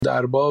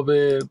در باب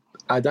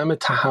عدم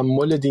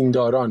تحمل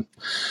دینداران،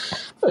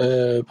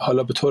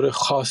 حالا به طور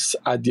خاص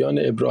ادیان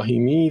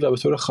ابراهیمی و به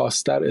طور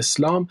خاص‌تر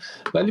اسلام،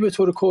 ولی به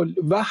طور کل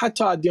و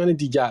حتی ادیان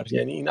دیگر.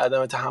 یعنی این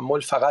عدم تحمل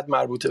فقط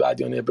مربوط به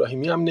ادیان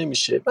ابراهیمی هم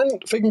نمیشه. من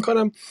فکر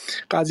میکنم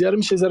قضیه رو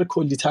میشه ذره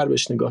کلی‌تر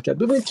بهش نگاه کرد.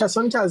 ببینید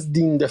کسانی که از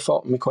دین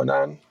دفاع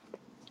میکنن،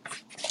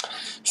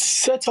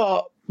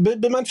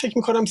 به من فکر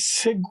میکنم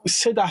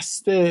سه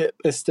دسته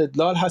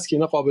استدلال هست که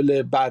اینا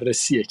قابل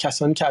بررسیه.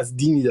 کسانی که از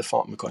دینی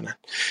دفاع میکنن،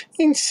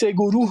 این سه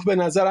گروه به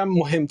نظرم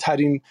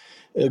مهمترین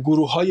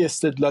گروه های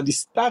استدلالی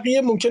است.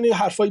 بقیه ممکنه یه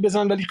حرفایی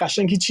بزنن ولی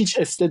قشنگ هیچ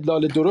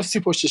استدلال درستی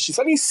پشتش نیست.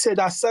 این سه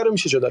دسته رو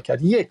میشه جدا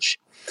کرد. یک،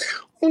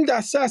 اون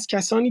دسته از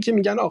کسانی که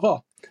میگن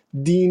آقا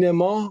دین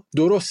ما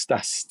درست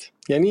است،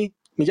 یعنی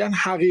میگن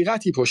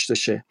حقیقتی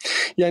پشتشه،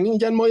 یعنی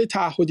میگن ما یه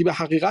تعهدی به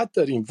حقیقت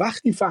داریم،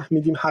 وقتی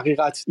فهمیدیم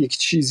حقیقت یک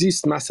چیزی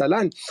است،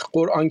 مثلا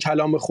قرآن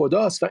کلام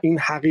خداست و این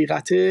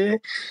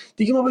حقیقته،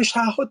 دیگه ما بهش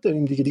تعهد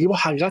داریم دیگه با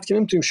حقیقت که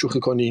نمیتونیم شوخی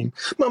کنیم.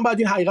 من باید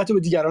این حقیقت رو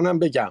به دیگرانم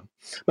بگم،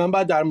 من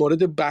باید در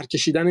مورد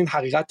برکشیدن این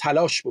حقیقت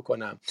تلاش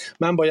بکنم،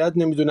 من باید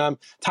نمیدونم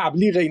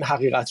تبلیغ این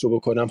حقیقت رو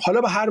بکنم،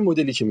 حالا به هر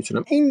مدلی که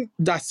میتونم. این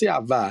دسته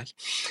اول،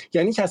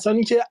 یعنی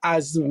کسانی که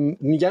از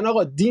میگن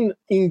آقا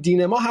این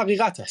دین ما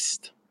حقیقت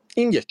است.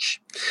 این یک.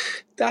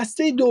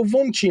 دسته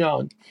دوم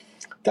کیان؟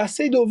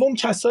 دسته دوم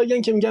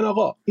کسایی که میگن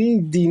آقا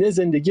این دین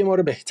زندگی ما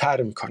رو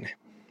بهتر میکنه.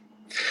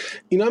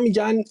 اینا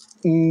میگن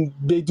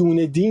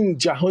بدون دین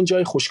جهان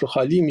جای خشک و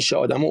خالی میشه،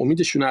 آدما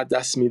امیدشون از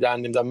دست میدن،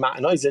 نمیدونم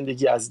معنای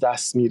زندگی از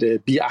دست میره،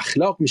 بی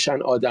اخلاق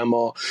میشن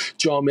آدما،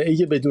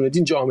 جامعه بدون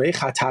دین جامعه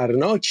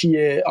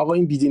خطرناکیه. آقا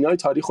این بیدینای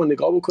تاریخ رو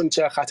نگاه بکنید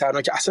چه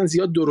خطرناکه، اصلا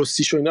زیاد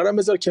درستیشو اینا رو هم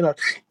بذار کنار.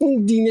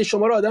 این دین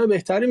شما رو آدم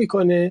بهتری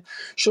میکنه،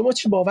 شما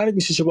چه باورت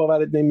میشه چه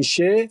باورت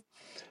نمیشه،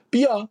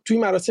 بیا توی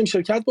مراسم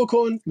شرکت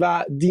بکن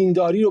و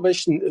دینداری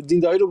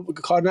رو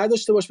کار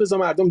نداشته باش، بذار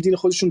مردم دین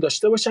خودشون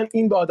داشته باشن.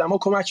 این به آدما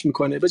کمک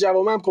میکنه، به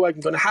جوامع هم کمک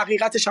میکنه،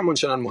 حقیقتش هم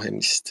اونچنان مهم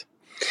نیست.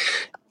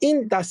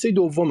 این دسته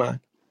دومن.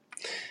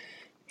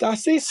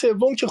 دسته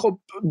سوم که خب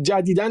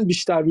جدیداً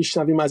بیشتر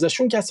میشنویم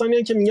ازشون، کسانی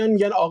هستن که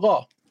میگن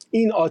آقا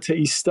این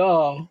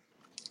آتئیستا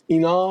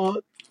اینا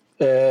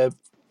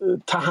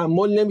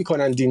تحمل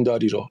نمیکنن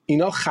دینداری رو،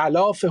 اینا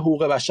خلاف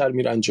حقوق بشر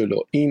میرن جلو،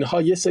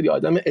 اینها یه سری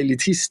آدم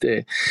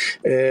الیتیسته،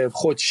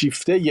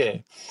 خودشیفته،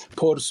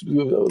 پر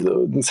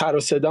سر و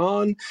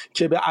صدان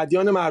که به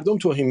ادیان مردم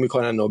توهین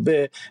میکنن و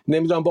به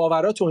نمیدونم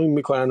باورها توهین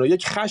میکنن و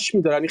یک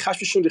خشمی دارن، این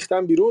خشمشون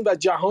ریختن بیرون و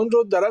جهان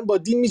رو دارن با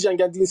دین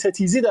میجنگن، دین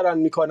ستیزی دارن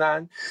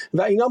میکنن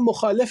و اینا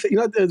مخالف،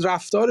 اینا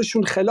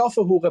رفتارشون خلاف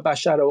حقوق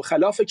بشره و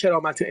خلاف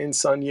کرامت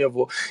انسانیه.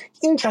 و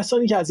این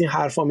کسانی که از این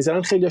حرفا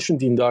میزنن خیلیاشون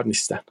دیندار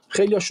نیستن،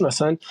 خیلیاشون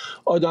اصلا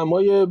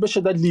آدمای به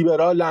شدت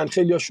لیبرالن،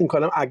 خیلیاشون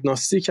کلام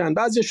اگنوستیکن،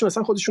 بعضیاشون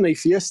اصلا خودشون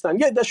ایتیستن،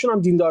 یه عدهشون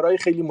هم دیندارای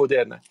خیلی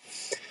مدرنن.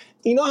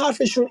 اینا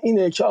حرفشون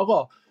اینه که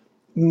آقا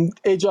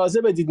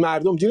اجازه بدید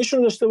مردم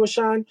دینشون داشته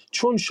باشن،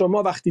 چون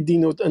شما وقتی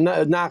دین رو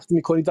نقد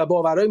میکنید و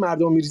باورهای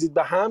مردم میریزید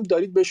به هم،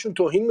 دارید بهشون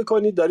توهین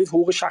میکنید، دارید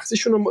حقوق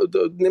شخصیشون رو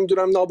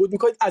نمیدونم نابود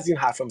میکنید. از این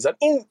حرفا میزنن.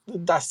 این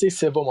دسته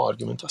سوم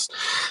آرگومنت هست.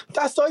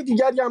 دسته‌های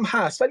دیگری هم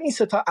هست ولی این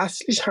سه تا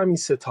اصلیش همین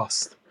سه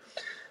تاست.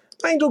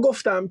 من این رو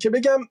گفتم که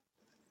بگم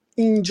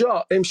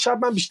اینجا امشب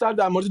من بیشتر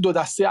در مورد دو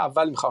دسته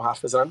اول میخوام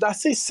حرف بزنم.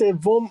 دسته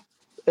سوم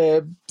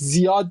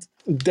زیاد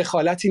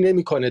دخالتی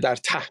نمیکنه در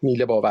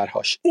تحمیل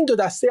باورهاش. این دو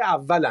دسته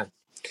اولن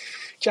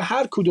که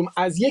هر کدوم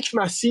از یک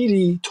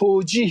مسیری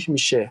توجیه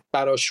میشه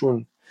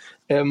براشون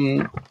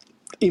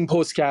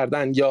ایمپوز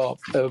کردن یا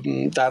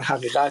در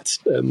حقیقت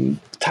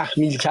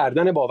تحمیل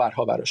کردن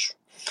باورها براشون.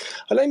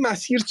 حالا این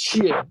مسیر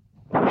چیه؟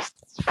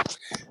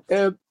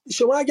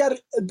 شما اگر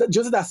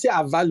جز دسته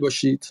اول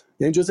باشید،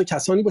 یعنی جز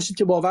کسانی باشید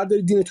که باور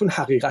دارید دینتون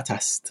حقیقت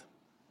است،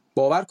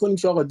 باور کنید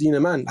که آقا دین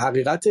من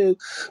حقیقت،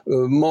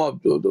 ما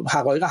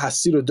حقایق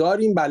هستی رو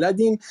داریم،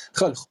 بلدیم،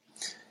 خیلی خوب.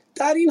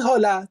 در این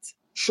حالت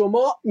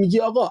شما میگی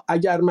آقا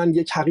اگر من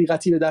یک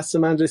حقیقتی به دست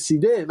من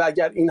رسیده و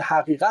اگر این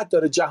حقیقت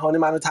داره جهان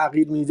منو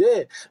تغییر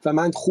میده و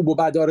من خوب و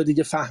بد رو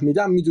دیگه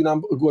فهمیدم،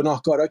 میدونم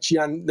گناهکارا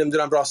کیان،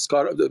 نمیدونم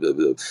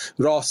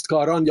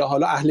راستکاران یا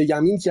حالا اهل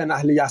یمین کیان،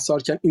 اهل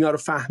یسار کیان، اینا رو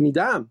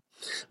فهمیدم،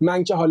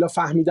 من که حالا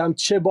فهمیدم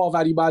چه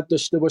باوری باید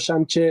داشته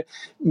باشم که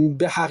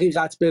به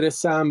حقیقت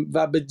برسم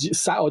و به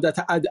سعادت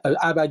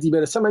ابدی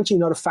برسم، من که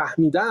اینا رو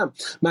فهمیدم،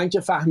 من که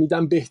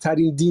فهمیدم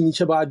بهترین دینی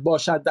که باید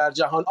باشد در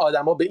جهان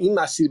آدما به این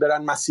مسیر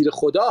برن، مسیر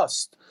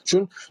خداست،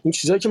 چون این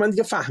چیزایی که من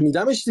دیگه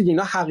فهمیدمش دیگه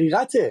اینا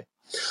حقیقته.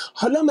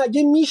 حالا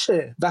مگه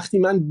میشه وقتی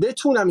من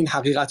بتونم این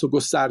حقیقت رو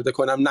گسترده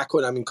کنم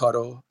نکنم این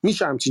کارو؟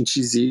 میشه همچین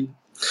چیزی؟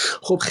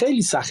 خب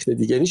خیلی سخته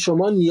دیگه. یعنی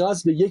شما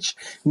نیاز به یک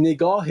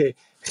نگاه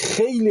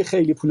خیلی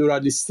خیلی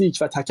پلورالیستیک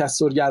و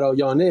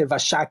تکثرگرایانه و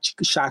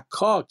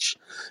شکاک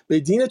به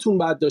دینتون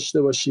باید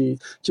داشته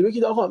باشید که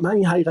بگید آقا من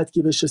این حقیقتی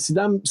که بهش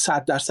رسیدم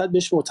 100%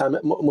 بهش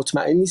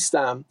مطمئن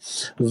نیستم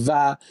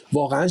و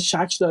واقعا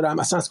شک دارم،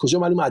 اصلا از کجا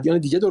معلوم ادیان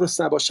دیگه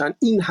درست نباشن،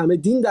 این همه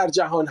دین در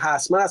جهان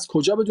هست، من از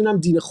کجا بدونم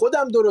دین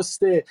خودم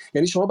درسته؟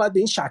 یعنی شما باید به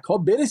این شک ها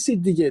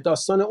برسید دیگه.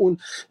 داستان اون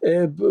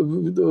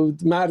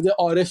مرد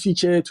عارفی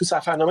که تو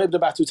سفرنامه ابن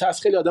بطوطه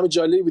است خیلی آدم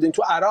جالبی بوده.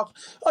 تو عراق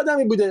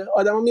آدمی بوده،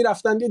 آدما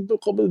میرفتن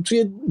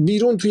توی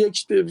بیرون توی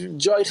یک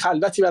جای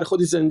خلوتی برای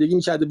خودی زندگی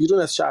میکرده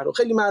بیرون از شهر و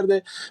خیلی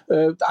مرد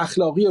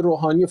اخلاقی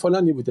روحانی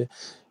فلانی بوده.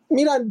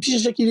 میرن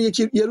پیشش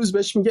یکی یه روز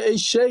بهش میگه ای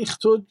شیخ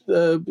تو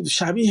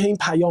شبیه این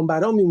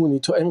پیامبرا میمونی،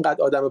 تو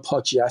انقدر آدم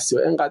پاکی هستی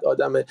و انقدر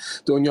آدم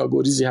دنیا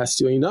گریزی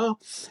هستی و اینا.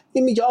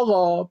 این میگه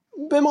آقا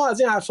به ما از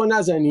این حرفا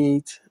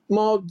نزنید،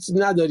 ما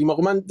نداریم،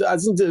 آقا من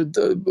از این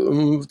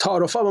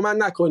تعارفا با من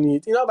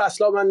نکنید، اینا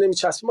وصلا من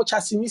نمیچسبه، ما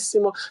کسی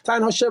نیستیم، ما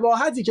تنها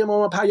شباهتی که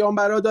ما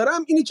پیامبرا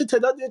دارم اینی که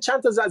تعداد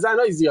چند تا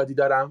زنای زیادی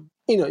دارم،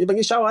 اینا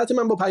این شباهت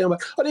من با پیامبر.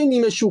 حالا این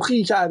نیمه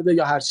شوخی کرده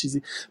یا هر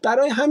چیزی،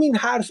 برای همین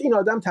حرف این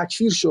آدم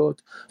تکفیر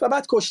شد و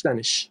بعد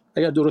کشتنش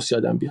اگر درست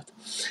یادم بیاد.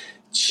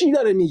 چی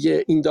داره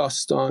میگه این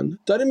داستان؟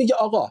 داره میگه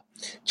آقا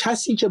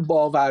کسی که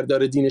باور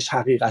داره دینش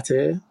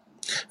حقیقته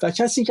و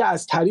کسی که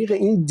از طریق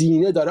این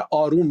دینه داره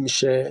آروم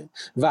میشه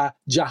و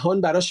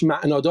جهان براش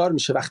معنادار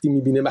میشه، وقتی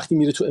میبینه، وقتی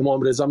میره تو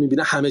امام رضا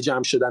میبینه همه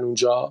جمع شدن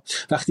اونجا،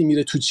 وقتی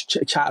میره تو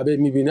کعبه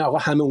میبینه آقا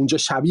همه اونجا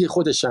شبیه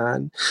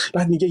خودشن،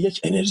 بعد میگه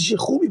یک انرژی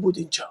خوبی بود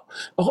اینجا،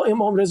 آقا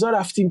امام رضا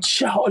رفتیم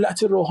چه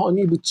حالت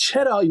روحانی بود.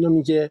 چرا اینو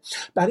میگه؟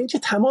 برای اینکه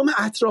تمام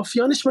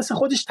اطرافیانش مثل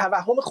خودش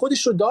توهم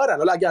خودش رو دارن.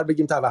 حالا اگر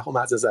بگیم توهم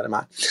از نظر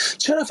من،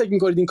 چرا فکر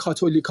میکنید این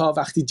کاتولیکا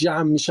وقتی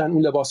جمع میشن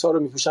اون لباسا رو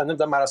میپوشن؟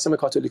 نمیدونم مراسم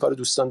کاتولیکا رو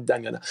دوستان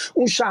دیدن یا نه،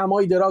 اون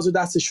شمعای دراز و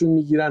دستشون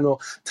میگیرن و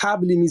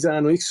طبلی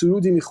میزنن و یک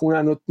سرودی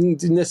میخونن و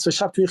نصف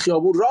شب توی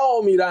خیابون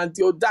راه میرن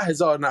و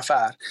 10,000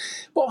 نفر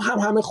با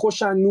همه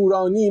خوشن،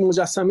 نورانی،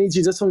 مجسمه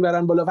جیزس رو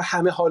میبرن بالا و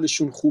همه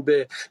حالشون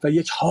خوبه و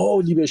یک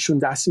حالی بهشون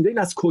دست میده. این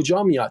از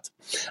کجا میاد؟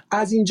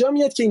 از اینجا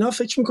میاد که اینها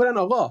فکر میکنن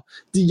آقا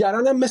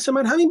دیگران هم مثل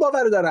من همین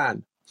باور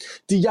دارن،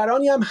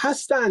 دیگرانی هم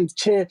هستند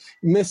که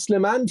مثل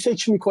من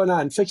فکر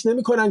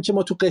نمیکنن که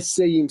ما تو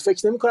قصه ایم،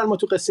 فکر نمیکنن ما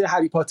تو قصه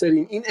هری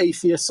پاتریم، این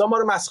ایتیستا ما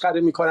رو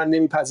مسخره میکنن،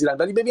 نمیپذیرن،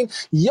 ولی ببین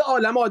یه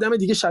عالم آدم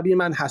دیگه شبیه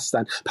من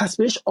هستن. پس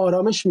بهش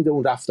آرامش میده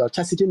اون رفتار.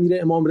 کسی که میره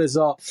امام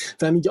رضا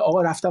و میگه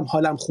آقا رفتم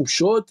حالم خوب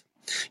شد،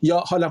 یا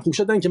حالم خوب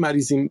شدن که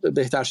مریضیم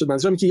بهتر شد،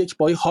 منظورم که یک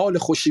بای حال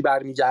خوشی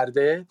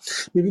برمیگرده،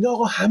 میبینه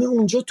آقا همه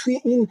اونجا توی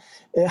این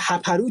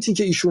هپروتی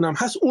که ایشون هم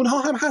هست اونها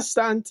هم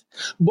هستند،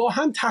 با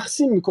هم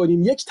تقسیم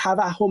میکنیم، یک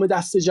توهم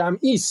دست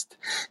جمعی است.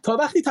 تا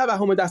وقتی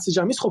توهم دست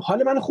جمعی است خب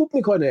حال من خوب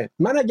میکنه.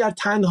 من اگر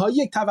تنهایی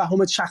یک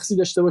توهم شخصی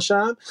داشته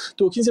باشم،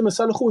 دوکینز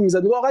مثال خوبی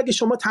میزد، میگه آقا اگه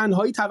شما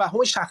تنهایی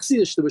توهم شخصی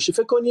داشته باشی،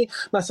 فکر کنی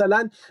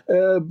مثلا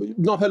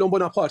ناپلئون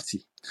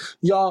بوناپارتی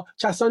یا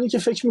کسانی که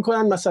فکر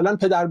میکنن مثلا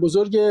پدر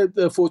بزرگ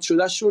فوت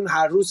شدهشون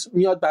هر روز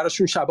میاد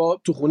براشون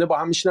شبا تو خونه با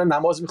هم میشینن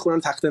نماز میخونن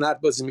تخت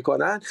نرد بازی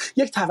میکنن،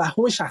 یک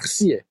توهم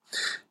شخصیه.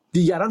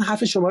 دیگران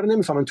حرف شما رو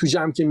نمیفهمن. تو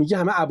جمع که میگه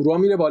همه ابروها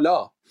میره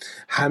بالا،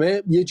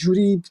 همه یه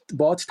جوری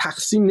باهات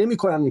تقسیم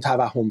نمیکنن اون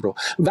توهم رو.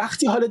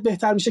 وقتی حالت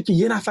بهتر میشه که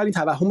یه نفر این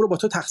توهم رو با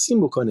تو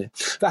تقسیم بکنه.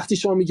 وقتی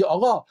شما میگی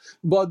آقا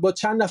با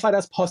چند نفر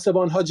از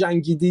پاسبان ها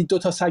جنگیدی، 2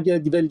 تا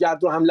سگ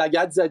ولگرد رو هم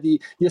لگد زدی،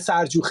 یه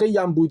سرجوخه‌ای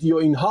هم بودی و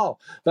اینها،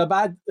 و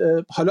بعد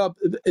حالا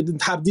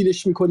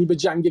تبدیلش میکنی به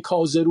جنگ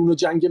کازرون و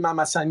جنگ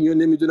ممسنی و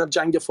نمیدونم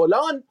جنگ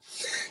فلان،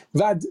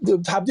 و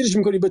تبدیلش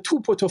میکنی به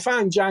توپ و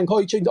تفنگ، جنگ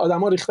هایی که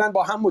آدما ریختن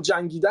با هم و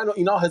جنگیدن و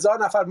اینا،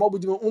 1000 نفر ما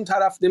بودیم و اون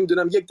طرف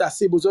نمیدونم یک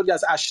دسته بزرگ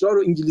از اشرار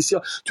و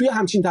انگلیسی‌ها، توی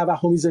همچین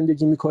توهمی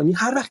زندگی میکنی.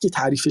 هر وقت که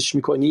تعریفش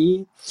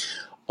میکنی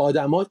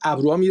آدما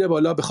ابروها میره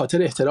بالا به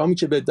خاطر احترامی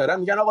که بهت دارن،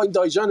 میگن آقا این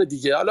دایجان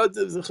دیگه،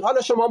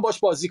 حالا شما هم باش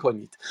بازی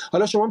کنید،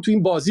 حالا شما هم تو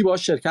این بازی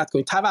باش شرکت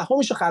کنید.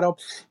 توهمشو خراب.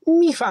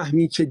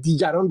 میفهمی که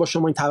دیگران با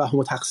شما این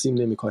توهمو تقسیم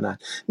نمیکنن،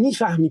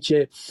 میفهمی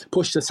که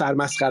پشت سر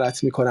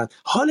مسخرت میکنن،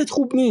 حالت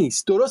خوب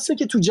نیست. درسته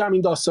که تو جمع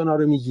این داستانا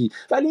رو میگی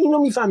ولی اینو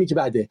میفهمی که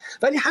بده.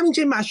 ولی همین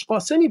که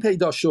مشقاسمی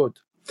پیدا شد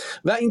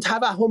و این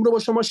توهم رو با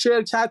شما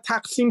شیر کرد،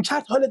 تقسیم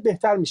کرد، حالت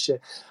بهتر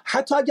میشه.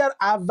 حتی اگر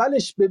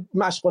اولش به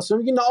مشقاسم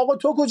میگی نه آقا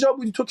تو کجا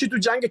بودی، تو که تو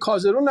جنگ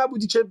کازرون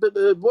نبودی که،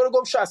 برو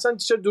گم شو، اصلا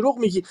چه دروغ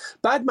میگی.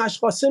 بعد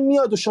مشقاسم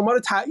میاد و شما رو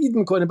تایید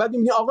میکنه، بعد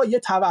میبینی آقا یه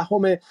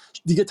توهم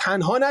دیگه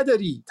تنها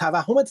نداری،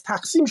 توهمت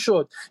تقسیم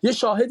شد، یه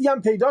شاهدی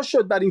هم پیدا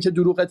شد بر اینکه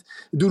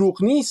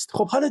دروغ نیست.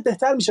 خب حالت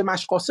بهتر میشه.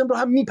 مشقاسم رو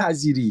هم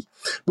میپذیری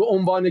به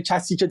عنوان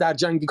کسی که در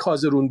جنگ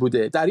کازرون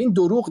بوده، در این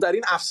دروغ، در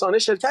این افسانه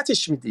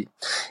شرکتش میدی.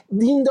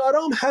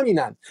 دیندارام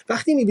همینن.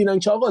 وقتی میبینن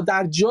که آقا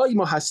در جایی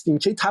ما هستیم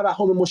که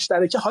توهم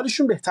مشترکه،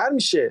 حالشون بهتر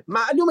میشه.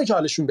 معلومه که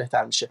حالشون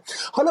بهتر میشه.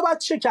 حالا باید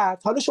چه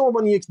کرد؟ حالا شما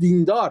با یک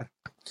دیندار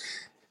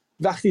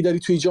وقتی داری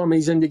توی جامعه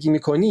زندگی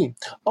میکنی،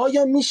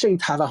 آیا میشه این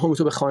توهم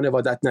تو به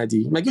خانوادت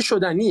ندی؟ مگه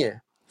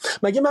شدنیه؟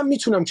 مگه من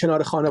میتونم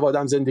کنار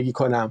خانواده‌ام زندگی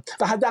کنم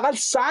و حداقل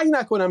سعی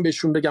نکنم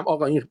بهشون بگم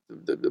آقا این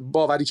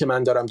باوری که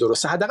من دارم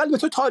درسته؟ حداقل به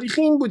تو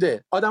تاریخی این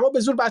بوده، آدما به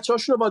زور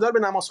بچه‌هاشون رو وادار به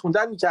نماز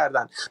خوندن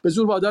می‌کردن، به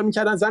زور وادار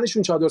می‌کردن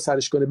زنشون چادر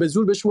سرش کنه، به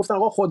زور بهش گفتن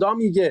آقا خدا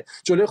میگه،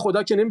 جلوی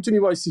خدا که نمیتونی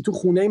وایسی، تو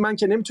خونه من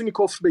که نمیتونی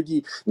کفر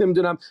بگی،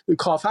 نمیدونم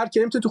کافر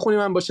که نمیتونه تو خونه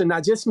من باشه،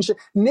 نجس میشه.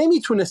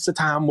 نمیتونسته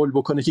تحمل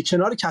بکنه که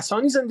کنار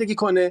کسانی زندگی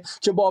کنه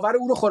که باور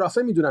او رو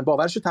خرافه میدونن،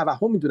 باورش رو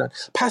توهم میدونن.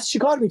 پس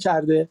چیکار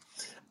می‌کرده؟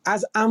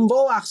 از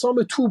انواع و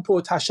اقسام توپ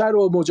و تشر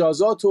و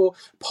مجازات و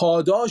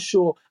پاداش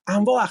و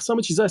انواع و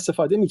اقسام چیزا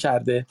استفاده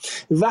می‌کرده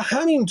و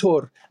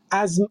همینطور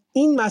از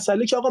این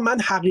مسئله که آقا من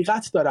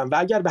حقیقت دارم و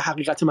اگر به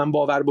حقیقت من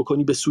باور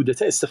بکنی به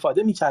سودته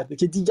استفاده می‌کرده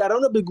که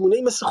دیگران رو به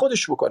گونه‌ای مثل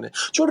خودش بکنه،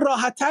 چون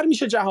راحت‌تر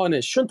میشه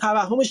جهانش، چون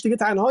توهمش دیگه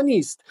تنها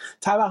نیست،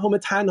 توهم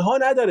تنها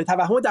نداره،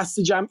 توهم دست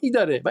جمعی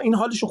داره و این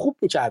حالش رو خوب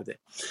می‌کرده.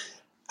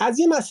 از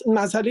یه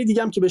مسئله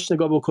دیگه هم که بهش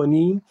نگاه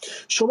بکنی،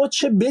 شما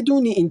چه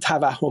بدونی این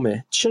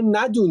توهمه چه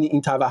ندونی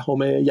این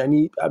توهمه،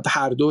 یعنی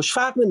هر دوش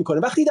فرق نمیکنه.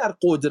 وقتی در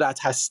قدرت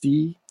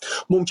هستی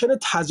ممکنه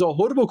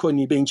تظاهر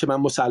بکنی به این که من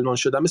مسلمان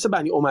شدم، مثل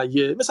بنی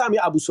امیه، مثل همین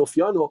ابو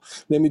سفیان و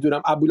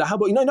نمیدونم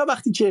ابولهب و اینا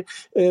وقتی که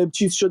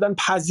چیز شدن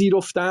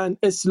پذیرفتن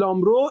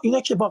اسلام رو، اینا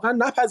که واقعا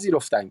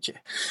نپذیرفتن، که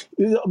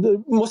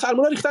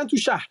مسلمان‌ها ریختن تو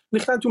شهر،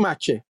 ریختن تو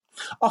مکه.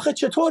 آخه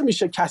چطور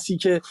میشه کسی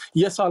که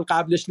یه سال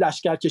قبلش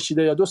لشکر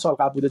کشیده یا 2 سال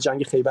قبل بوده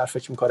جنگ خیبر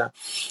فکر میکنم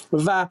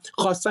و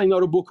خواستن اینا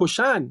رو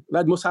بکشن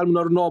و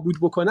مسلمان‌ها رو نابود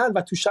بکنن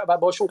و تو و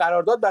باشون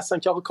قرارداد بستن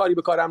که آقا کاری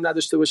به کارم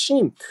نداشته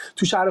باشیم،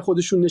 تو شهر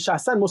خودشون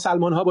نشستن،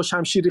 مسلمان‌ها با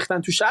شمشیر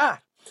ریختن تو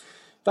شهر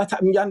و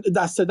میگن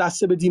دست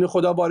دست به دین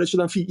خدا وارد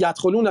شدن، فی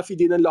یدخلون فی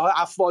دین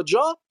الله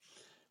افواجا.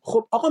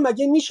 خب آقا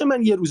مگه میشه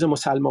من یه روز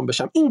مسلمان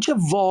بشم؟ این که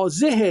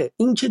واضحه،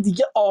 این که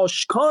دیگه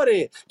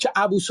آشکاره که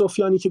ابو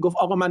سفیانی که گفت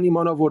آقا من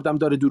ایمان آوردم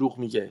داره دروغ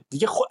میگه.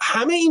 دیگه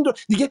همه این رو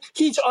دیگه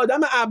هیچ آدم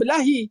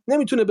ابلهی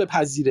نمیتونه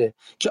بپذیره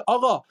که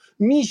آقا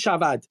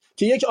میشود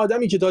که یک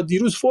آدمی که تا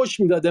دیروز فحش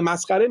میداده،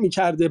 مسخره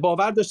میکرده،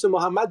 باور داشته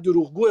محمد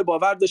دروغگوه،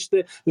 باور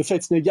داشته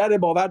فتنه‌گره،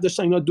 باور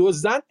داشته اینا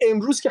دزدن،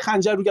 امروز که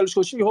خنجر رو گلوش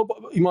کشیم یهو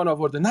ایمان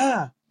آورده.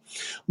 نه،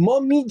 ما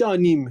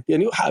میدانیم،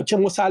 یعنی که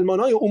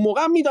مسلمانای اون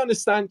موقع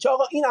میدانستن که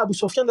آقا این ابو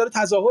سفیان داره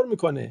تظاهر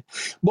میکنه.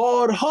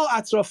 بارها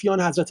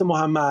اطرافیان حضرت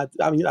محمد،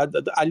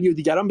 علی و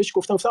دیگران بهش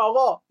گفتن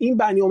آقا این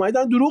بنی امیه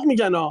دارن دروغ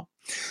میگن ها.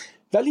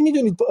 ولی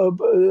میدونید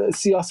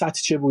سیاست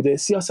چه بوده؟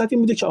 سیاست این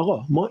بوده که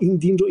آقا ما این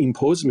دین رو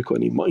ایمپوز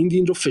میکنیم، ما این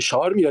دین رو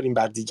فشار میاریم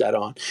بر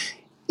دیگران.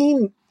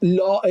 این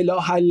لا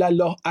اله الا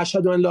الله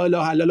اشهد ان لا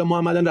اله الا الله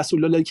محمد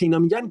رسول الله که اینا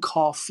میگن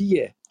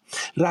کافیه.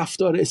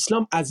 رفتار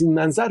اسلام از این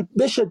منظر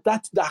به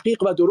شدت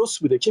دقیق و درست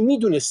بوده که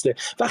میدونسته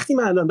وقتی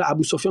من الان به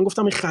ابو سفیان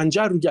گفتم این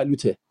خنجر رو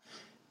گلوته،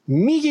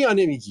 میگی یا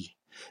نمیگی؟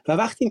 و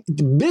وقتی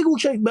بگو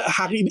که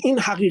این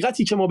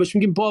حقیقتی که ما بهش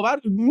میگیم باور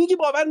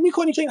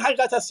میکنی که این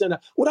حقیقت هست یا نه؟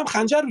 اونم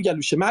خنجر رو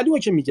گلوشه، معلومه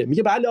که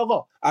میگه بله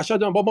آقا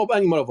اشهد ان بابا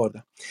من ایمان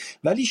آوردم.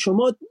 ولی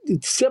شما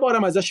 3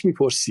 بارم ازش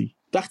میپرسی،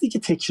 وقتی که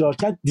تکرار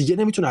کرد دیگه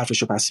نمیتونه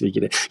حرفشو پس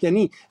بگیره.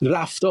 یعنی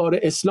رفتار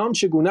اسلام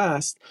چگونه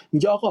است؟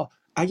 میگه آقا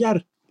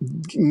اگر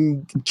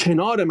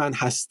کنار من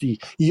هستی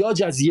یا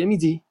جزیه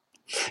میدی،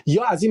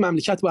 یا از این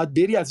مملکت باید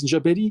بری، از اینجا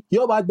بری،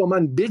 یا باید با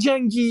من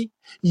بجنگی،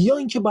 یا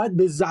اینکه باید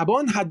به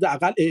زبان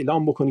حداقل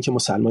اعلام بکنی که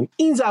مسلمان.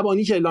 این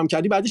زبانی که اعلام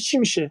کردی بعدش چی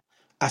میشه؟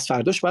 از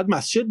فرداش باید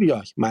مسجد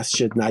بیای،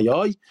 مسجد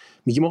نیای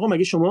میگیم آقا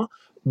مگه شما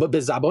به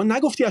زبان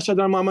نگفتی اشهد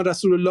ان محمد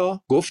رسول الله؟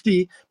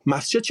 گفتی،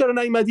 مسجد چرا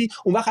نیومدی؟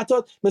 اون وقت حتی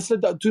مثل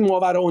تو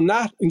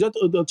ماوراءالنهر اینجا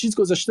چیز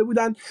گذاشته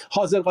بودن،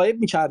 حاضر غایب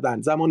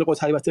میکردن زمان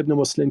قتیبة ابن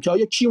مسلم که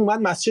آیا کی اومد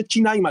مسجد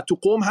کی نیومد. تو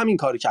قوم همین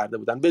کارو کرده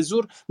بودن، به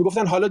زور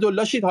میگفتن حالا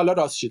دلا شید، حالا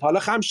راست شید، حالا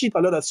خم شید،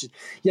 حالا راست شید.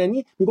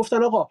 یعنی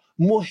میگفتن آقا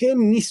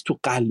مهم نیست تو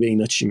قلب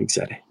اینا چی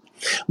میگذره،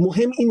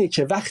 مهم اینه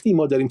که وقتی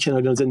ما داریم کنار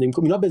اینا زندگی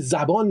می‌کنیم، اینا به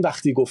زبان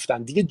وقتی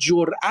گفتن دیگه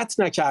جرئت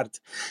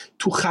نکرد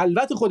تو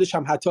خلوت خودش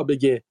هم حتی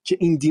بگه که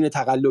این دین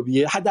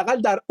تقلبیه.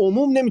 حداقل در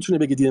عموم نمیتونه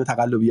بگه دین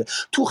تقلبیه،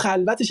 تو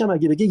خلوتش هم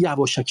اگه بگه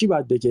یواشکی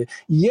باید بگه.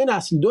 یه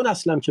نسل 2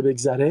 نسل هم که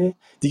بگذره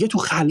دیگه تو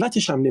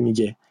خلوتش هم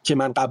نمیگه که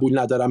من قبول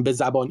ندارم، به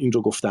زبان این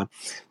رو گفتم.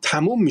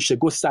 تموم میشه،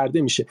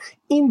 گسترده میشه.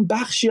 این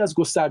بخشی از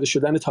گسترده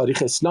شدن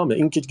تاریخ اسلامه،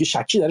 این که دیگه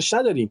شکی درش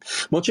نداریم.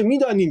 ما که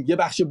میدانیم یه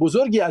بخش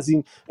بزرگی از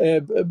این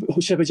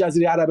شبه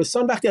جزیره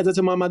عربستان وقتی حضرت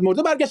محمد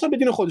مرده برگشتن به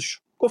دین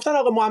خودشون، گفتن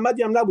آقا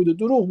محمدی هم نبوده،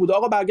 دروغ بود،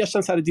 آقا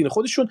برگشتن سر دین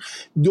خودشون.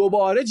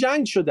 دوباره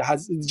جنگ شده،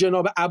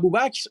 جناب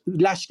ابوبکر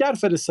لشکر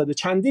فرستاده،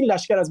 چندین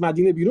لشکر از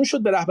مدینه بیرون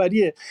شد به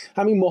رهبری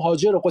همین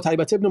مهاجر و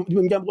قتیبة ابن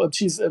میگم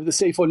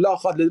سیف الله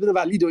خالد بن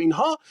ولید و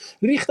اینها،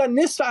 ریختن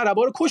نصف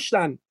عربا رو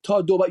کشتن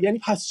تا دوباره. یعنی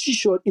پس چی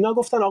شد؟ اینا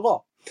گفتن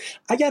آقا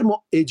اگر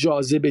ما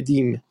اجازه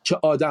بدیم که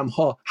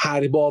آدم‌ها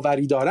هر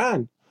باوری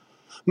دارن،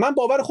 من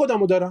باور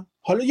خودمو دارم،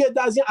 حالا یه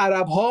عده از این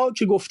عرب‌ها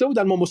که گفته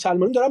بودن ما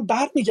مسلمانیم دارن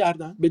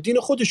برمیگردن به دین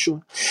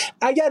خودشون،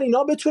 اگر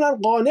اینا بتونن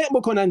قانع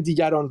بکنن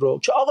دیگران رو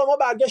که آقا ما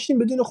برگشتیم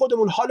به دین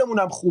خودمون، حالمون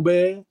هم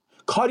خوبه،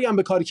 کاری هم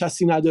به کار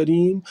کسی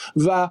نداریم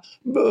و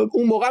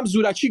اون موقع هم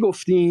زورکی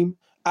گفتیم،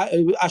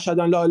 اشهد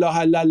ان لا اله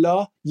الا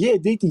الله، یه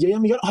عده دیگه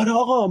هم میگن آره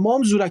آقا ما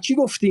هم زورکی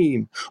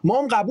گفتیم،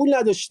 ما هم قبول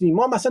نداشتیم،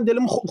 ما مثلا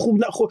دلمون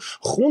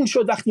خون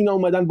شد وقتی اینا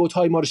اومدن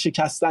بت‌های ما رو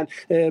شکستن،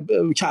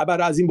 کعبه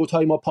رو از این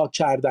بت‌های ما پاک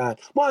کردن،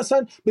 ما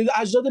اصلا به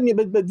اجداد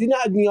به دین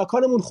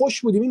نیاکانمون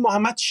خوش بودیم، این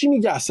محمد چی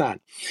میگه اصلا.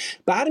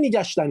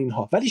 برمیگشتن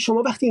اینها. ولی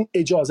شما وقتی این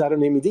اجازه رو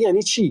نمیده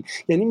یعنی چی؟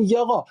 یعنی میگه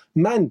آقا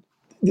من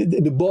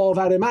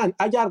باور من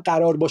اگر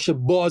قرار باشه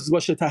باز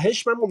باشه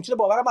تهش، من ممکنه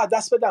باورم از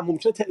دست بدم،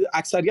 ممکنه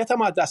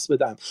اکثریتم از دست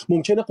بدم،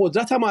 ممکنه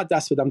قدرتم از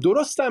دست بدم.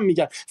 درستم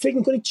میگن. فکر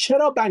میکنید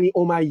چرا بنی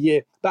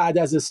امیه بعد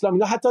از اسلام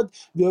اینا حتی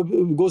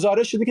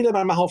گزارش شده که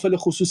در محافل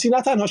خصوصی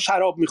نه تنها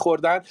شراب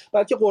میخوردن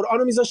بلکه قرآن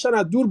رو میذاشتن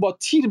از دور با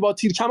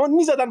تیر کمان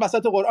میزدن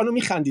وسط قرآن رو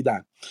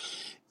میخندیدن.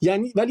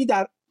 یعنی ولی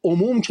در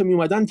عموم که می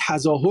اومدن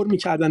تظاهر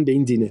میکردن به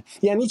این دینه.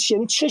 یعنی چی؟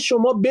 یعنی چه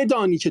شما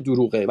بدانی که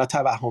دروغه و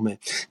توهمه،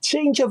 چه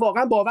اینکه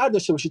واقعا باور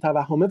داشته باشی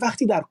توهمه،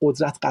 وقتی در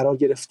قدرت قرار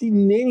گرفتی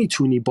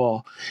نمیتونی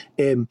با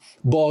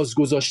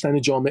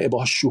بازگذاشتن جامعه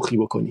باهاش شوخی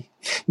بکنی،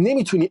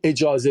 نمیتونی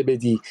اجازه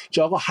بدی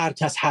که آقا هر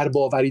کس هر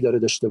باوری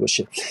داشته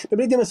باشه.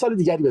 ببینید یه مثال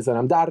دیگری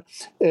بزنم. در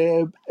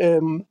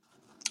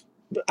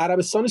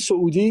عربستان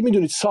سعودی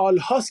میدونید سال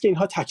هاست که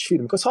اینها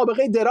تکفیر میکنن،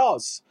 سابقه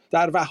دراز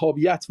در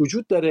وهابیت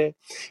وجود داره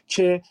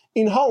که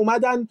اینها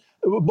اومدن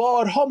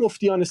بارها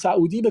مفتیان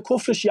سعودی به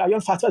کفر شیعیان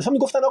فتوا دادن،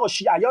 میگفتن آقا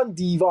شیعیان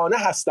دیوانه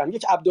هستن.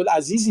 یک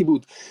عبدالعزیزی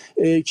بود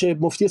که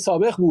مفتی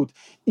سابق بود،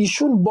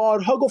 ایشون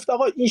بارها گفت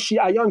آقا این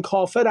شیعیان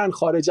کافرن،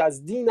 خارج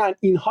از دینن،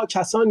 اینها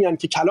کسانی هستند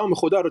که کلام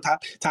خدا رو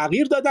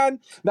تغییر دادن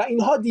و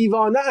اینها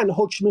دیوانه ان،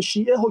 حکم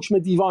شیعه حکم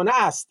دیوانه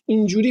است.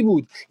 اینجوری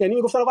بود. یعنی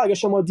میگفتن آقا اگه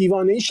شما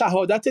دیوانه ای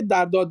شهادت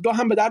در دادگاه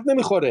هم به درد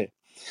نمیخوره،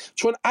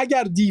 چون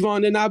اگر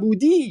دیوانه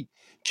نبودی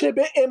که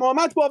به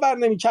امامت باور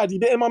نمی کردی،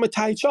 به امام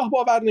تایچاه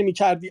باور نمی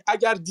کردی،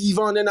 اگر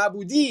دیوانه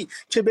نبودی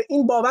که به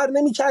این باور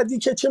نمی کردی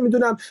که چه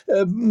میدونم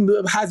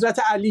حضرت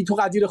علی تو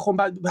قدیر خم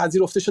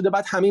پذیرفته شده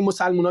بعد همه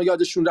مسلمان‌ها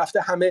یادشون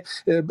رفته، همه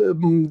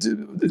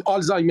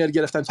آلزایمر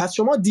گرفتن، پس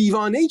شما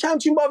دیوانه ای که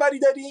همچین باوری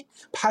داری،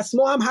 پس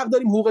ما هم حق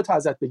داریم حقوقت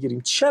ازت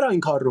بگیریم. چرا این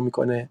کار رو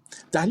میکنه؟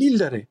 دلیل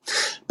داره.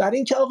 برای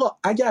اینکه آقا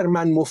اگر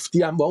من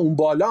مفتیم با اون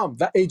بالام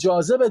و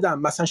اجازه بدم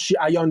مثلا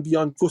شیعیان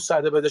بیان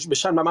گسترده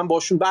بشن و من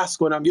باشون بحث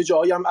کنم، یه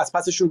جایی هم از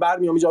پسشون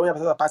برمیام، یه جایی هم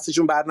از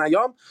پسشون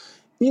برنیام،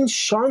 این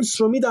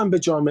شانس رو میدم به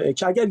جامعه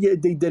که اگر یه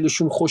عده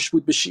دلشون خوش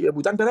بود به شیعه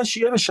بودن برن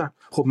شیعه بشن.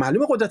 خب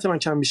معلومه قدرت من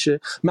کم میشه،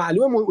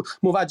 معلومه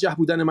موجه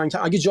بودن من کم.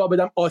 اگه جا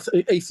بدم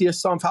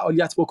ایتیستان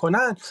فعالیت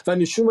بکنن و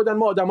نشون بدن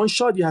ما آدمای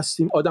شادی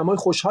هستیم، آدمای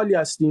خوشحالی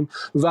هستیم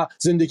و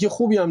زندگی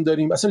خوبی هم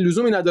داریم، اصلا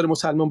لزومی نداره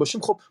مسلمان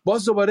باشیم، خب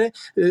باز دوباره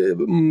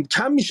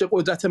کم میشه،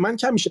 قدرت من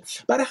کم میشه.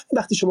 برای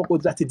وقتی شما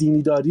قدرت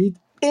دینی دارید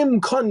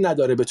امکان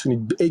نداره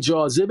بتونید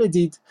اجازه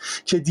بدید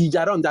که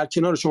دیگران در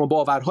کنار شما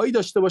باورهایی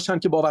داشته باشن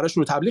که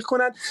باوراشون رو تبلیغ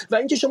کنن و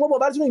اینکه شما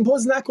باورتون رو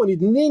ایمپوز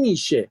نکنید.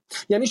 نمیشه.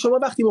 یعنی شما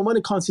وقتی به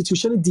عنوان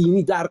کانستیتوشن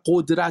دینی در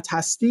قدرت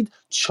هستید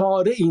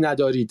چاره ای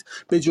ندارید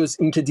به جز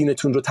اینکه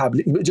دینتون رو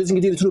تبلیغ، به جز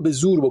اینکه دینتون رو به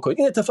زور بکنید.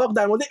 این اتفاق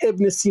در مورد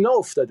ابن سینا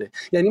افتاده.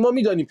 یعنی ما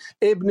میدانیم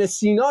ابن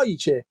سینایی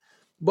که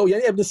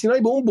یعنی ابن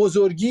سینایی به اون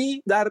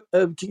بزرگی در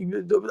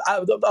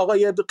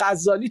آقای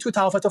غزالی تو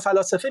تحفة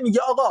فلاسفه میگه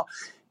آقا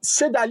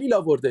 3 دلیل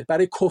آورده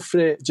برای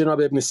کفر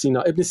جناب ابن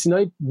سینا. ابن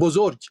سینای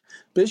بزرگ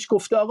بهش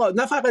گفته آقا،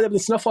 نه فقط ابن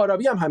سینا،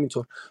 فارابی هم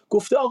همینطور،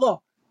 گفته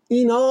آقا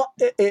اینا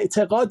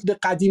اعتقاد به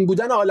قدیم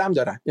بودن عالم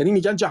دارن، یعنی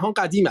میگن جهان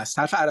قدیم است،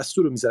 حرف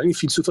ارسطو رو میذارن، این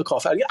فیلسوف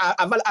کافر.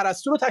 اول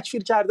ارسطو رو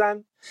تکفیر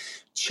کردن.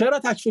 چرا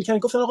تکفیر کردن؟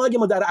 گفتن آقا اگه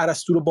ما در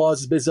ارسطو رو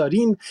باز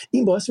بذاریم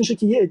این باعث میشه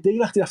که یه عده‌ای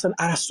وقتی رفتن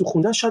ارسطو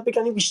خوندن شاید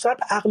بگن این بیشتر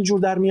به عقل جور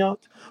در میاد.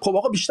 خب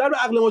آقا بیشتر به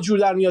عقل ما جور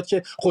در میاد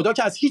که خدا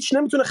که از هیچ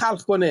نمیتونه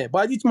خلق کنه،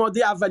 باید این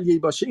ماده اولیه‌ای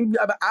باشه، این به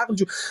عقل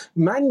جور.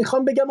 من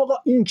میخوام بگم آقا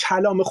این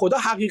کلام خدا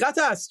حقیقت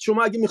است.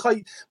 شما اگه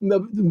میخوای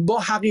با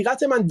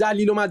حقیقت من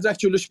دلیل و مدرک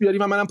جلوش بیاری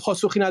و منم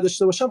پاسخی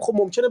نداشته باشم، خب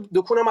ممکنه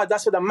دکونم از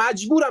دست بدم،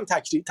 مجبورم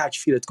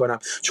تکفیرت کنم،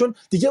 چون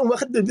دیگه اون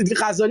وقت دیگه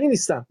غزالی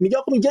نیستم. میگه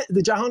آقا میگه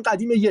جهان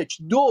قدیم، 1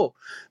 2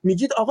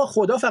 میگید آقا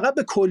خدا فقط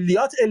به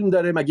کلیات علم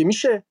داره، مگه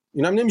میشه؟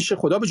 اینم نمیشه.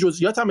 خدا به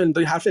جزئیات هم علم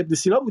داره، حرف ابن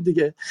سینا بود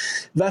دیگه.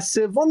 و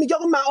سوم میگه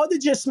آقا معاد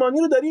جسمانی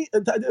رو داری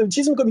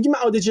چیز میگه، میگه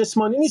معاد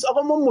جسمانی نیست.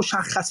 آقا ما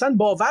مشخصا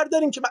باور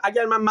داریم که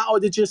اگر من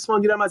معاد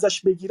جسمانی رو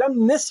ازش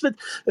بگیرم نصف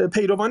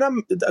پیروانم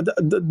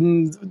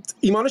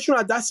ایمانشون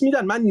رو از دست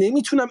میدن، من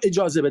نمیتونم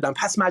اجازه بدم،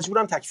 پس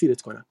مجبورم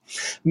تکفیرت کنم.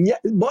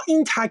 با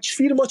این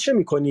تکفیر ما چه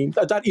میکنیم؟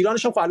 در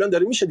ایرانش هم الان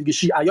داره میشه دیگه،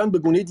 شیعیان به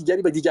گونه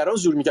دیگری به دیگران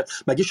زور میگن.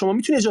 مگه شما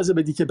میتونی اجازه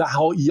بدی که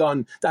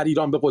بهائیان در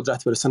ایران به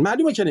قدرت برسن؟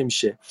 معلومه که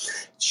نمیشه.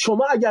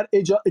 شما اگر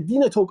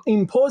دین تو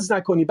ایمپوز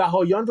نکنی،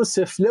 بهاییان رو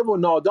سفله و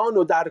نادان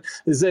و در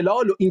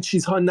زلال و این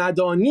چیزها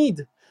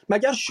ندانید،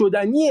 مگر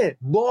شدنیه؟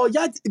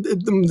 باید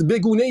به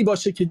گونه‌ای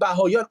باشه که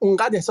بهاییان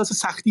اونقدر احساس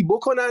سختی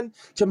بکنن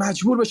که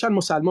مجبور بشن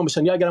مسلمان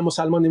بشن، یا اگر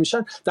مسلمان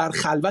نمیشن در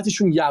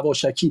خلوتشون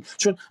یواشکی.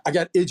 چون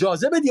اگر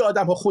اجازه بدی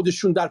آدم‌ها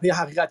خودشون در پی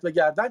حقیقت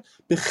بگردن،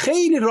 به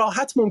خیلی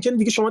راحت ممکنه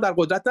دیگه شما در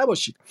قدرت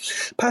نباشید.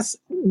 پس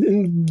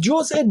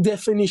جزء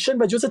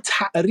دفینیشن و جزء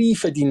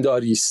تعریف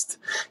دینداری است،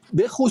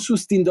 به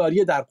خصوص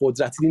دینداری در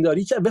قدرت،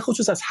 دینداری که به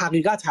خصوص از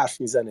حقیقت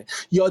حرف میزنه،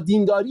 یا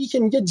دینداری که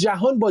میگه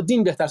جهان با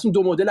دین بهتره. اون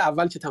دو مدل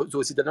اول که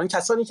توضیح دادن،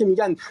 کسانی که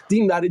میگن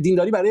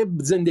دینداری برای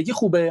زندگی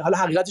خوبه، حالا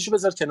حقیقتشو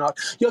بذار کنار،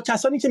 یا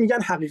کسانی که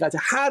میگن حقیقت.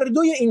 هر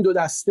دوی این دو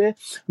دسته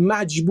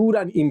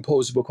مجبورن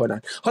ایمپوز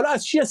بکنن. حالا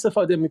از چی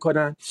استفاده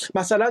میکنن؟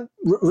 مثلا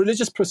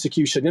religious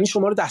persecution، یعنی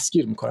شما رو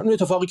دستگیر میکنن. اون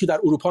اتفاقی که در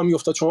اروپا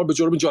میافتاد، شما به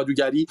جرم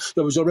جادوگری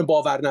یا به جرم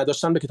باور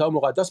نداشتن به کتاب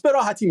مقدس به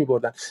راحتی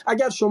میبردن.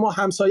 اگر شما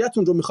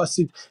همسایه‌تون رو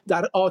میخواستید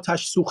در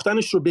آتش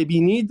سوختنش رو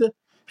ببینید،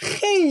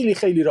 خیلی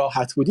خیلی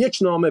راحت بود. یک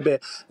نامه به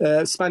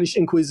اسپانیش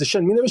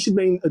اینکویزیشن می نوشتید،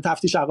 به این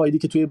تفتیش عقایدی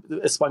که توی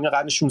اسپانیا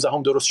قرن 16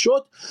 هم درست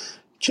شد،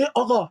 که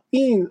آقا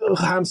این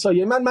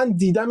همسایه من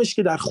دیدمش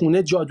که در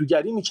خونه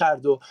جادوگری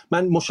میکرد و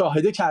من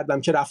مشاهده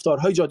کردم که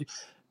رفتارهای جادو.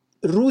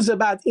 روز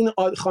بعد این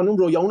خانم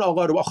رو یا اون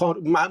آقا رو،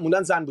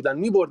 معمولا زن بودن،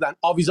 میبردن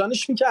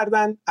آویزانش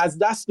میکردن، از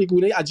دست به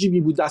گونه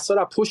عجیبی بود، دستا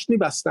رو پشت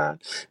میبستن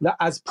و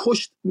از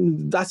پشت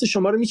دست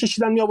شما رو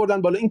میکشیدن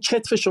میآوردن بالا، این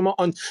کتف شما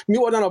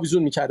میبردن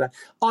آویزون میکردن.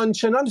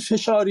 آنچنان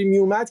فشاری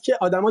میومد که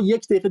آدما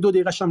 1 دقیقه 2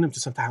 دقیقه هم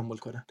نمیتونستن تحمل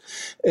کنن.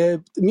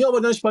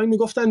 میآوردنش پایین،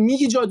 میگفتن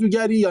میگی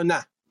جادوگری یا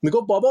نه؟ میگه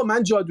بابا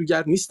من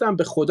جادوگر نیستم،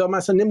 به خدا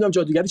مثلا نمیدونم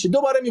جادوگری چیه.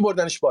 دوباره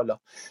میبردنش بالا،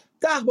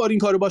 10 بار این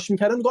کارو باش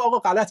میکردن. میگه آقا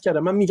غلط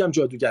کردم، من میگم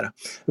جادوگرم.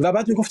 و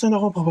بعد میگفتن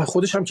آقا بابا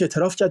خودش هم که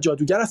اعتراف کرد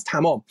جادوگر است.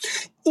 تمام.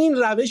 این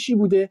روشی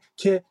بوده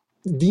که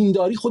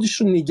دینداری خودش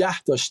رو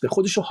نگه داشته،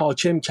 خودش رو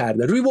حاکم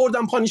کرده. ریوارد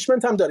اند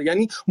پانیشمنت هم داره،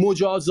 یعنی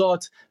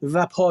مجازات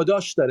و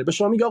پاداش داره. به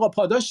شما میگه آقا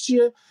پاداش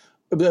چیه؟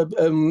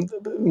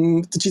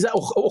 چیز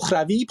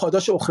اخروی،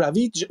 پاداش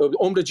اخروی،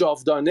 عمر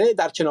جاودانه،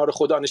 در کنار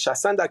خدا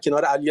نشستن، در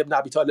کنار علی ابن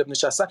ابی طالب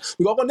نشستن.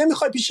 میگه آقا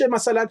نمیخوای پیش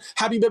مثلا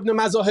حبیب ابن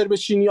مظاهر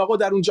بشینی آقا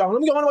در اون جهان؟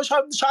 میگه من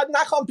شاید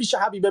نخوام پیش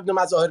حبیب ابن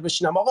مظاهر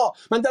بشینم، آقا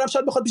من دلم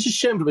شاید بخواد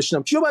پیش شمر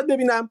بشینم. کیو باید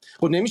ببینم؟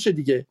 خب نمیشه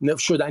دیگه،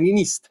 شدنی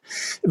نیست.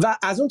 و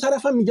از اون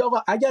طرف هم میگه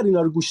آقا اگر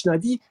اینا رو گوش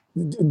ندی،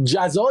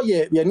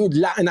 جزای یعنی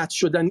لعنت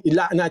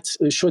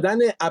شدن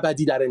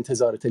ابدی در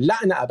انتظارته.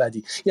 لعن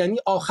ابدی یعنی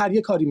آخر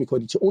یه کاری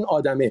میکنی که اون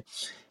آدمه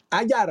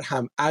اگر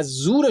هم از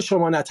زور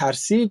شما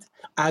نترسید،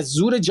 از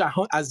زور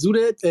جهان، از زور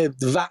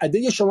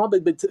وعده شما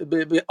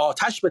به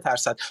آتش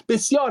بترسد.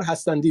 بسیار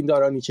هستن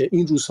دیندارانی که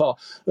این روزها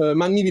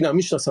من میبینم،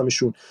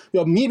 میشناسمشون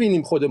یا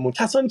میبینیم خودمون،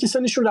 کسانی که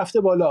سنشون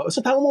رفته بالا،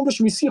 اصلا تمام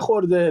عمرش ویسکی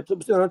خورده،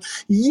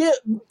 یه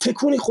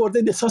تکونی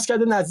خورده، احساس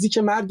کرده نزدیک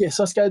مرگ،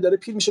 احساس کرده داره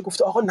پیر میشه،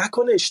 گفته آقا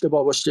نکنه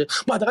اشتباه باشه،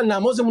 ما حداقل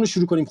نمازمون رو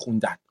شروع کنیم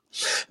خوندن.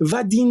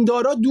 و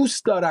دیندارا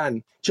دوست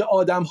دارن که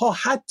آدم‌ها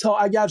حتی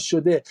اگر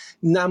شده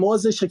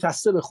نماز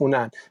شکسته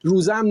بخونن،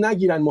 روزه هم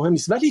نگیرن، مهم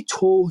نیست، ولی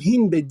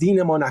توهین به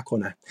دین ما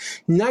نکنن،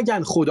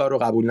 نگن خدا رو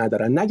قبول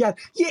ندارن، نگن،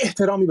 یه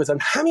احترامی بزن.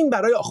 همین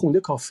برای آخونده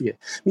کافیه.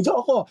 میگه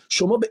آقا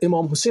شما به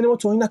امام حسین ما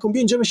توهین نکن، بیا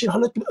اینجا بشین،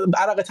 حالا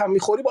عرقت هم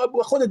میخوری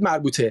با خودت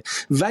مربوطه،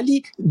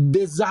 ولی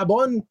به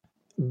زبان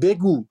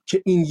بگو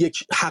که این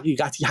یک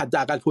حقیقتی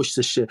حداقل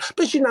پشتشه.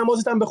 بشین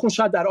نمازت هم بخون،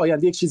 شاید در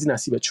آینده یک چیزی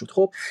نصیبت شد.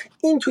 خب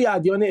این توی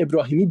ادیان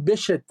ابراهیمی به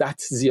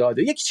شدت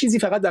زیاده. یک چیزی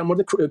فقط در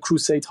مورد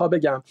کروسید ها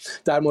بگم،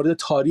 در مورد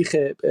تاریخ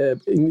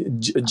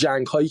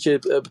جنگ هایی که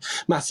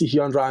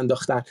مسیحیان را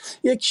انداختن.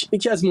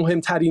 یکی از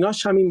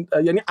مهمتریناش همین،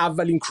 یعنی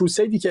اولین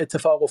کروسیدی که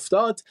اتفاق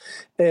افتاد،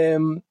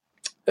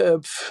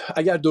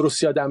 اگر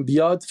درست یادم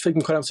بیاد فکر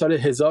میکنم سال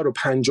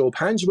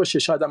 1055 باشه،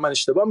 شاید من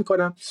اشتباه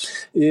میکنم،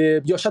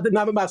 یا شاید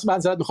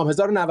معذرت میخوام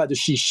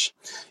 1096.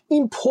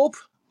 این پاپ،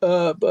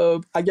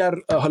 اگر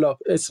حالا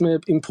اسم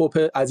این پاپ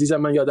عزیزم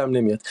من یادم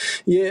نمیاد،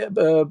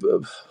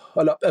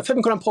 حالا فکر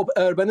میکنم پاپ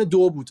اربن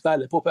 2 بود.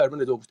 بله پاپ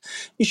اربن 2 بود.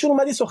 ایشون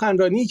اومد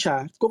سخنرانی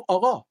کرد، گفت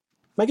آقا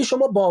مگه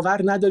شما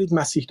باور ندارید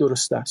مسیح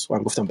درست است؟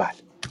 من گفتم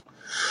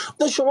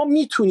بله. شما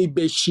میتونی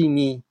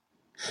بشینی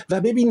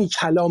و ببینی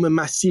کلام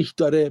مسیح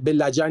داره به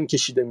لجن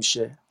کشیده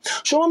میشه؟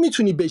 شما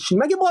میتونی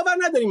بشین، مگه باور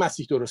نداری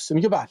مسیح درسته؟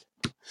 میگه بله.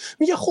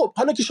 میگه خب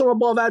حالا که شما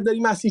باور داری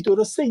مسیح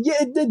درسته، یه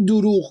عده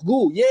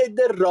دروغگو، یه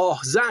عده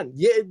راهزن،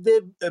 یه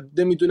عده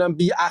نمیدونم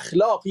بی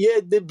اخلاق، یه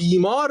عده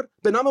بیمار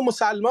به نام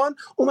مسلمان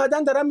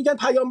اومدن دارن میگن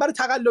پیامبر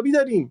تقلبی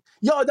داریم،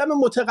 یا آدم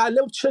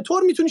متقلب.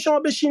 چطور میتونی شما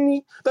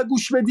بشینی و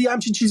گوش بدی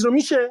همچین چیز رو؟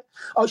 میشه؟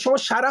 شما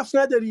شرف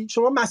نداری؟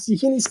 شما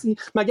مسیحی نیستی؟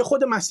 مگه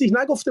خود مسیح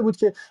نگفته بود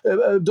که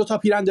 2 تا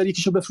پیرن داری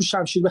یکیشو بفروش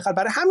شمشیر بخر؟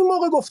 برای همین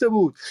موقع گفته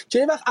بود که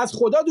این وقت از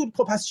خدا دور.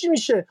 خب پس چی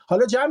میشه؟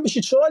 حالا جمع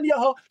بشید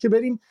شوالیه‌ها که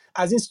بریم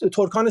از این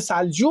ترکان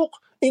سلجوق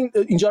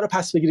اینجا رو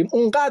پس بگیریم.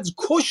 اونقدر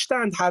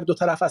کشتند هر دو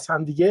طرف از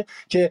هم دیگه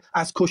که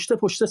از کشته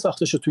پشته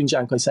ساخته شد تو این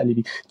جنگ‌های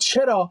صلیبی.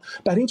 چرا؟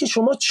 برای اینکه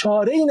شما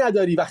چاره‌ای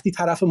نداری وقتی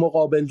طرف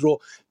مقابل رو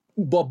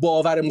با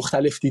باور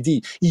مختلف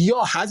دیدی،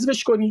 یا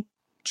حذفش کنی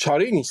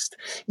چاره‌ای نیست.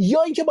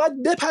 یا اینکه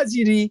باید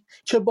بپذیری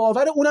که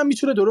باور اونم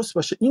میتونه درست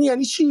باشه. این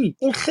یعنی چی؟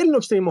 این خیلی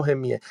نکته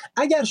مهمیه.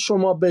 اگر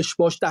شما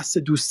باش دست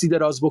دوستی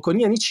دراز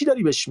بکنی یعنی چی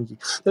داری بهش میگی؟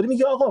 داری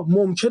میگی آقا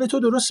ممکنه تو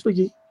درست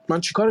بگی،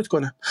 من چیکارت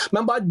کنم؟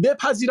 من باید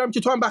بپذیرم که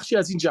تو هم بخشی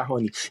از این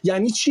جهانی.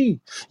 یعنی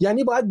چی؟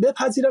 یعنی باید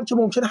بپذیرم که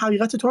ممکنه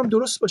حقیقت تو هم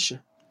درست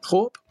باشه.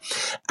 خب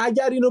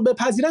اگر اینو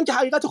بپذیرم که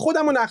حقیقت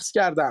خودم رو نقص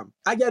کردم،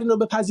 اگر اینو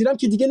بپذیرم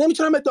که دیگه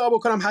نمیتونم ادعا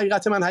بکنم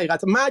حقیقت من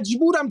حقیقت،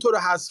 مجبورم تو رو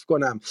حذف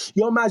کنم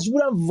یا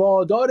مجبورم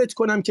وادارت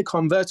کنم که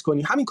کانورت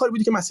کنی. همین کاری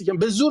بودی که مسیحیان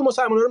به زور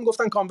مسلمان‌ها رو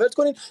میگفتن کانورت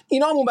کنین،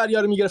 اینا هم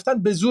اونوریا رو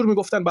میگرفتن به زور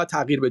میگفتن باید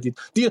تغییر بدید.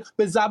 دیگه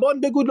به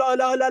زبان بگو لا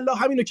اله الا الله،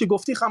 همینو که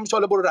گفتی خاموش،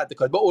 حالا برو رد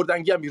کار. با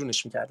اردنگی هم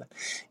بیرونش میکردن.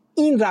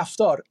 این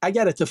رفتار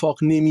اگر اتفاق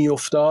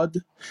نمیافتاد،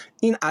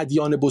 این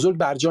ادیان بزرگ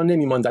برجا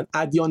نمیماندن.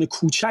 ادیان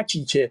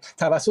کوچکی که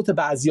توسط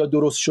بعضیا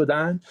درست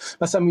شدن،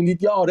 مثلا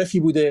می‌بینید یه عارفی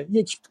بوده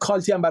یک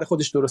کالتی هم برای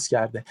خودش درست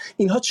کرده،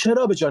 اینها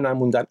چرا به جا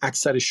نموندن؟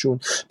 اکثرشون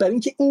برای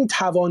اینکه این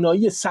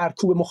توانایی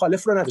سرکوب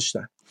مخالف رو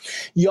نداشتن،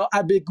 یا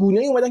به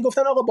گونه‌ای اومدن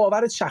گفتن آقا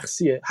باورت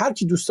شخصیه، هر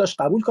کی دوست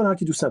داشت قبول کنه، هر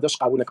کی دوست نداشت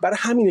قبول نکنه. برای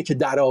همینه که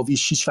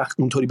دراویش هیچ وقت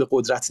اونطوری به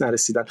قدرت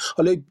نرسیدن.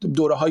 حالا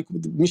دوره‌های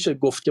میشه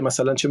گفت که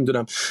مثلا چه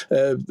میدونم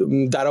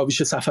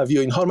دراویش صفوی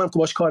و اینها رو من که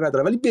باش کار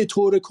ندارم، ولی به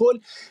طور کل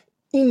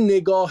این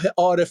نگاه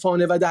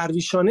عارفانه و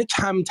درویشانه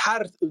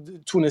کمتر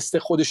تونسته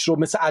خودش رو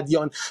مثل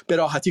ادیان به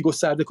راحتی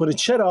گسترده کنه.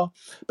 چرا؟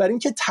 برای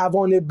اینکه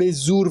توان به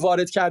زور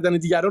وارد کردن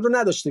دیگران رو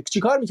نداشته.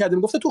 چیکار می‌کرده؟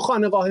 میگفته تو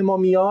خانقاه ما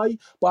میای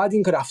باید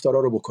این رفتارا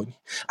رو بکنی،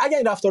 اگر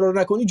این رفتارا رو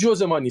نکنی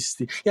جز ما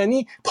نیستی.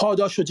 یعنی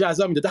پاداش و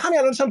جزا میداده. همین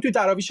الانش هم توی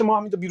دراویش ما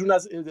همین بیرون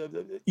از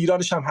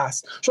ایرانش هم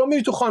هست. شما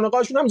میری تو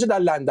خانقاهشون همینجا در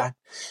لندن،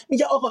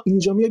 میگه آقا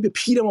اینجا میای به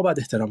پیر ما باید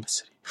احترام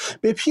بذاری.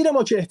 به پیر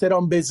ما که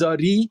احترام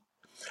بذاری،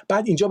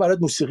 بعد اینجا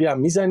برات موسیقی هم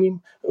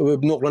میزنیم،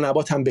 نقل و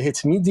نبات هم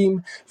بهت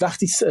میدیم.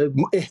 وقتی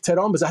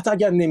احترام بذار، حتی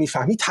اگر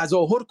نمیفهمی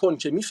تظاهر کن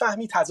که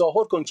میفهمی،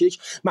 تظاهر کن که یک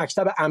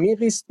مکتب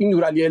عمیقی است. این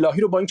نورعلی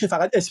الهی رو با اینکه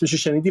فقط اسمش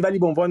شنیدی ولی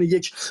به عنوان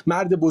یک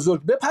مرد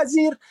بزرگ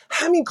بپذیر،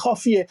 همین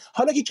کافیه.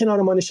 حالا که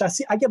کنار ما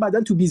نشستی، اگه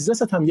بعدن تو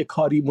بیزنست هم یه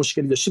کاری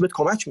مشکلی داشتی بهت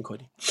کمک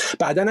میکنیم.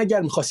 بعدن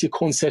اگر می‌خواستی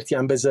کنسرتی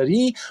هم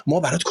بذاری، ما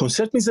برات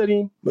کنسرت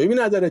میذاریم. ببین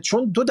نداره،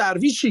 چون دو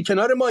درویشی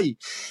کنار مایی.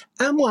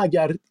 اما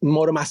اگر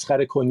ما رو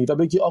مسخره کنی و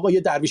بگی آقا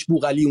یه درویش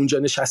بوقلی اونجا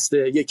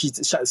نشسته، یکی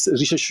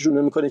ریشش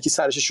شونه میکنه، یکی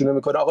سرش شونه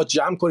میکنه، آقا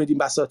جمع کنید این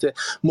بساط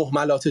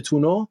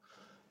مهملاتتونو،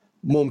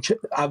 ممکن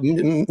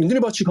میدونی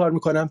با چی کار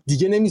میکنم؟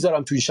 دیگه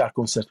نمیذارم توی شهر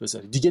کنسرت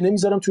بذاری، دیگه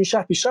نمیذارم توی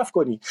شهر پیشرفت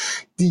کنی،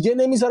 دیگه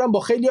نمیذارم با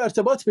خیلی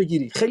ارتباط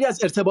بگیری، خیلی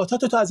از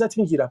ارتباطاتو ازت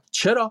میگیرم.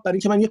 چرا؟ برای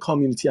اینکه من یه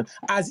کامیونیتی ام.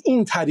 از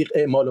این طریق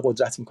اعمال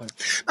قدرت میکنم.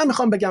 من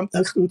میخوام بگم،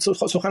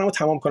 سخنمو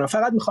تمام کنم،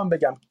 فقط میخوام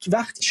بگم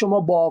وقتی شما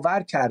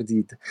باور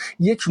کردید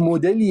یک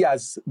مدلی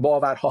از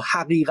باورها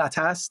حقیقت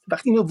است،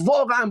 وقتی اینو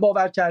واقعا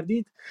باور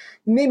کردید،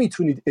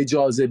 نمیتونید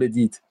اجازه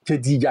بدید که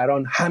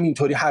دیگران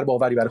همینطوری هر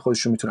باوری برای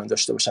خودشون میتونن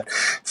داشته باشن.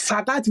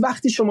 فقط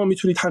وقتی شما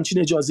میتونید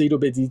همچین اجازه ای رو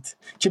بدید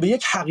که به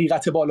یک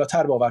حقیقت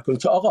بالاتر باور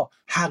کنید که آقا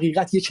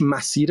حقیقت یک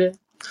مسیره،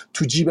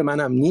 تو جیب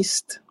منم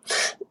نیست،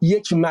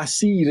 یک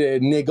مسیر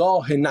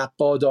نگاه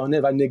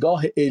نقادانه و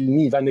نگاه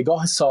علمی و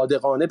نگاه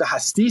صادقانه به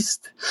هستی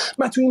است.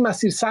 من تو این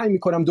مسیر سعی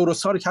میکنم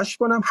درست ها رو کشف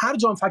کنم، هر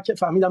جا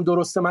فهمیدم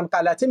درسته من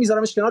غلطه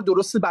میذارمش کنار،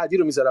 درست بعدی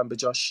رو میذارم به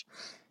جاش.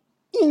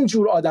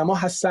 اینجور آدما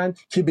هستن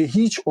که به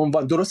هیچ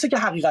عنوان، درسته که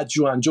حقیقت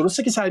جوان،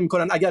 درسته که سعی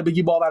میکنن، اگر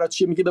بگی باورات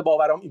چیه میگه به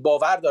باورام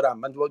باور دارم،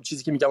 من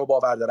چیزی که میگم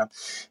باور دارم،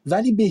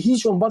 ولی به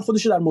هیچ عنوان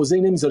خودشو در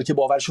موضعی نمیذاره که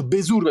باورشو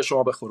به زور به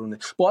شما بخورونه.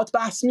 باهات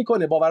بحث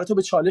میکنه، باوراتو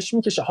به چالش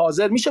میکشه،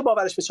 حاضر میشه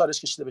باورش به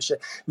چالش کشیده بشه،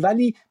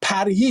 ولی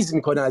پرهیز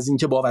میکنه از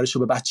اینکه باورشو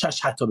به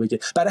بچه‌ش حتی بگه.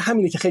 برای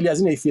همینه که خیلی از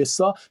این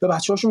ایتیستا به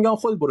بچه‌هاشون میگن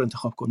خودت برو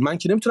انتخاب کن، من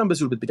که نمیتونم به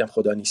زور بهت بگم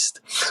خدا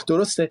نیست.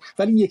 درسته،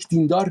 ولی یک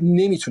دیندار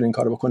نمیتونه این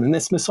کارو بکنه.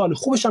 نصف مثال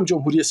خوبش هم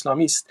جمهوری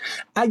اسلامی است.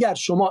 اگر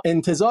شما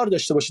انتظار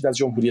داشته باشید از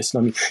جمهوری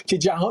اسلامی که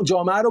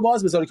جامعه رو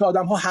باز بذاره، که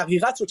آدم‌ها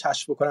حقیقت رو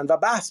کشف بکنن و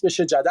بحث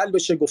بشه، جدل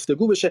بشه،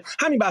 گفتگو بشه،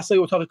 همین بحث‌های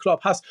اتاق کلاب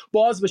هست،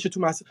 باز بشه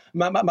تو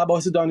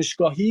مباحث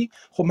دانشگاهی،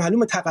 خب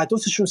معلومه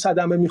تقدسشون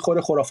صدمه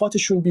میخوره،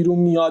 خرافاتشون بیرون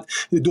میاد،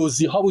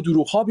 دزدی‌ها و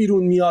دروغ‌ها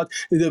بیرون میاد،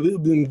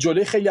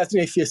 جلوی خیلی از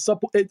این ایتیستا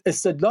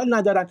استدلال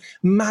ندارن،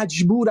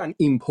 مجبورن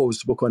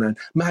ایمپوز بکنن،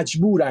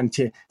 مجبورن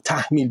که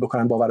تحمیل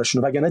بکنن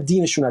باورشون، وگرنه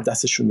دینشون از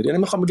دستشون میره. یعنی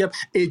میخوام بگم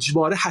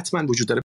اجبار حتما وجود داره.